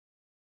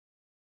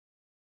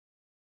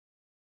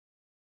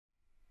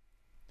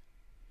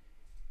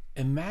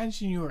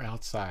imagine you're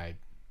outside,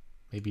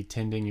 maybe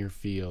tending your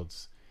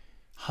fields,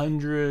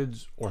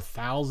 hundreds or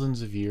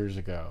thousands of years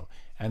ago,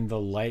 and the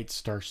light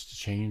starts to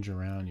change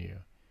around you.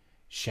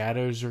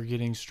 Shadows are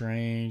getting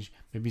strange.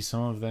 Maybe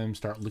some of them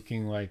start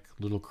looking like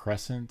little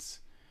crescents.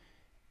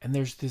 And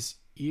there's this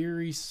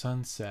eerie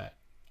sunset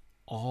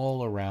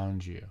all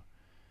around you.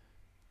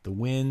 The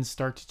winds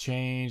start to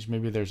change.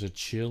 Maybe there's a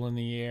chill in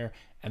the air.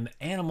 And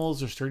the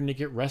animals are starting to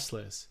get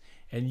restless.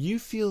 And you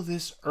feel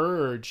this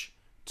urge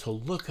to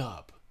look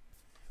up.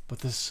 But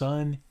the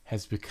sun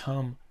has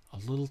become a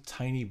little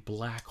tiny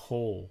black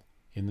hole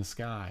in the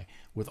sky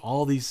with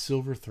all these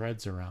silver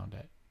threads around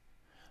it.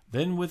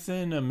 Then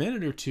within a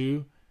minute or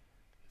two,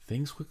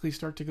 things quickly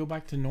start to go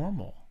back to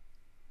normal.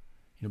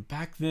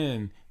 Back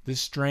then, this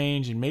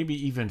strange and maybe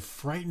even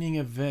frightening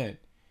event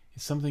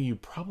is something you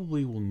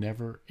probably will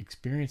never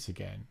experience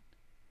again,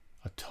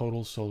 a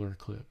total solar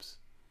eclipse.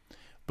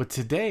 But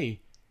today,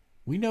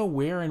 we know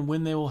where and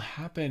when they will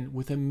happen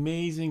with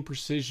amazing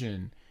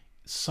precision,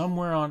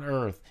 somewhere on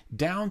Earth,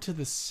 down to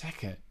the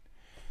second.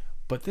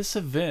 But this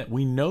event,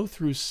 we know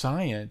through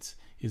science,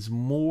 is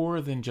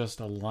more than just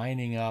a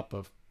lining up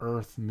of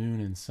Earth,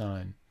 Moon, and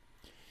Sun.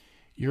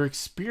 Your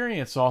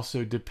experience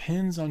also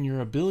depends on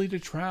your ability to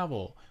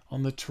travel,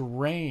 on the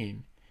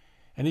terrain.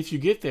 And if you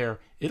get there,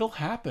 it'll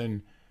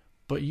happen,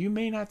 but you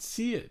may not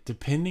see it,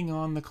 depending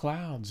on the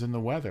clouds and the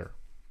weather.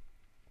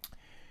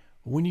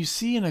 When you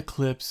see an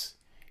eclipse,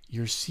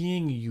 you're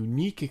seeing a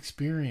unique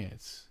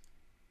experience.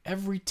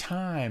 Every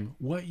time,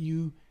 what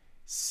you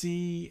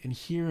see and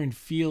hear and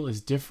feel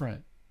is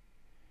different.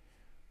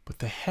 But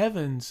the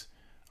heavens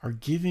are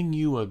giving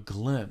you a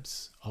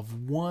glimpse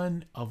of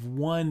one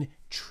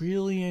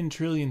trillion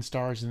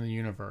stars in the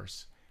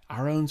universe,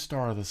 our own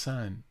star, the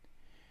sun.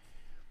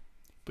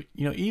 But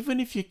even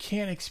if you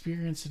can't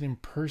experience it in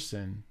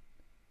person,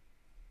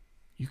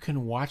 you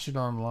can watch it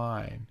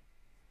online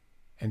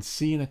and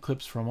see an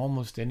eclipse from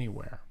almost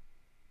anywhere.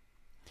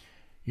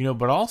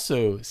 But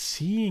also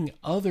seeing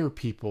other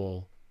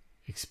people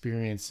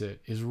experience it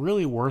is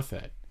really worth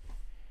it.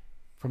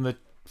 For the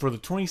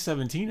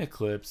 2017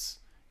 eclipse,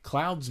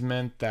 clouds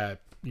meant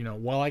that,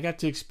 while I got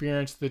to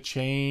experience the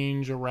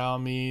change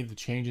around me, the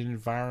change in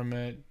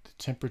environment, the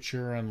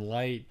temperature and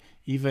light,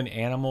 even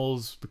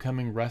animals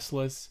becoming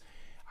restless,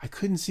 I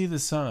couldn't see the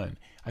sun.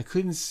 I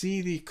couldn't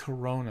see the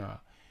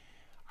corona.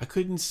 I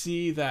couldn't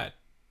see that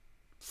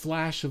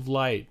flash of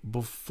light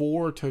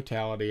before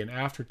totality and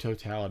after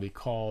totality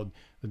called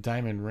the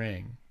diamond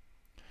ring.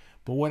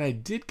 But what I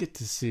did get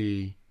to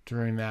see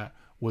during that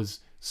was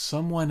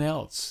someone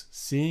else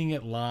seeing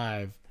it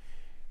live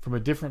from a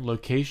different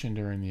location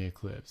during the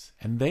eclipse,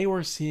 and they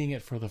were seeing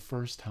it for the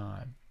first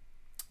time.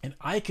 And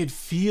I could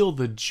feel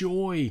the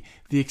joy,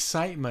 the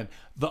excitement,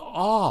 the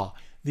awe,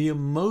 the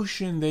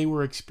emotion they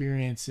were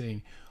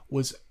experiencing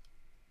was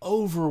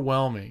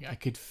overwhelming. I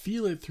could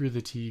feel it through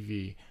the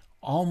TV,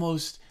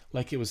 almost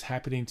like it was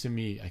happening to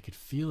me. I could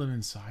feel it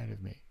inside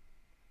of me.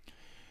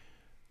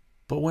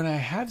 But when I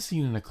have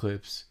seen an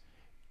eclipse,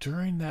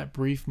 during that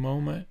brief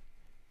moment,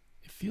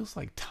 it feels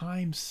like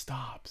time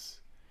stops.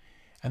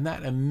 And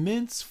that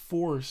immense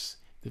force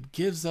that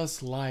gives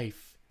us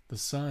life, the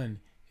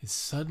sun, is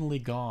suddenly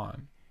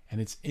gone, and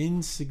it's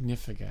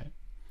insignificant.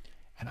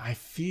 And I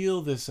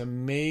feel this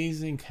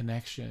amazing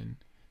connection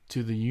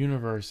to the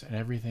universe and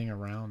everything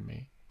around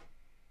me.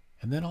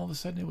 And then all of a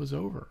sudden it was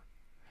over.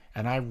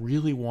 And I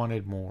really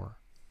wanted more.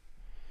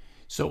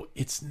 So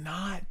it's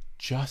not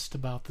just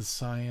about the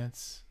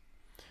science,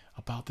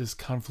 about this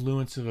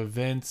confluence of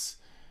events,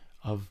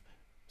 of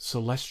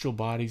celestial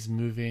bodies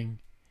moving.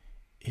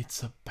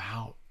 It's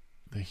about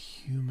the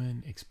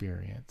human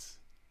experience.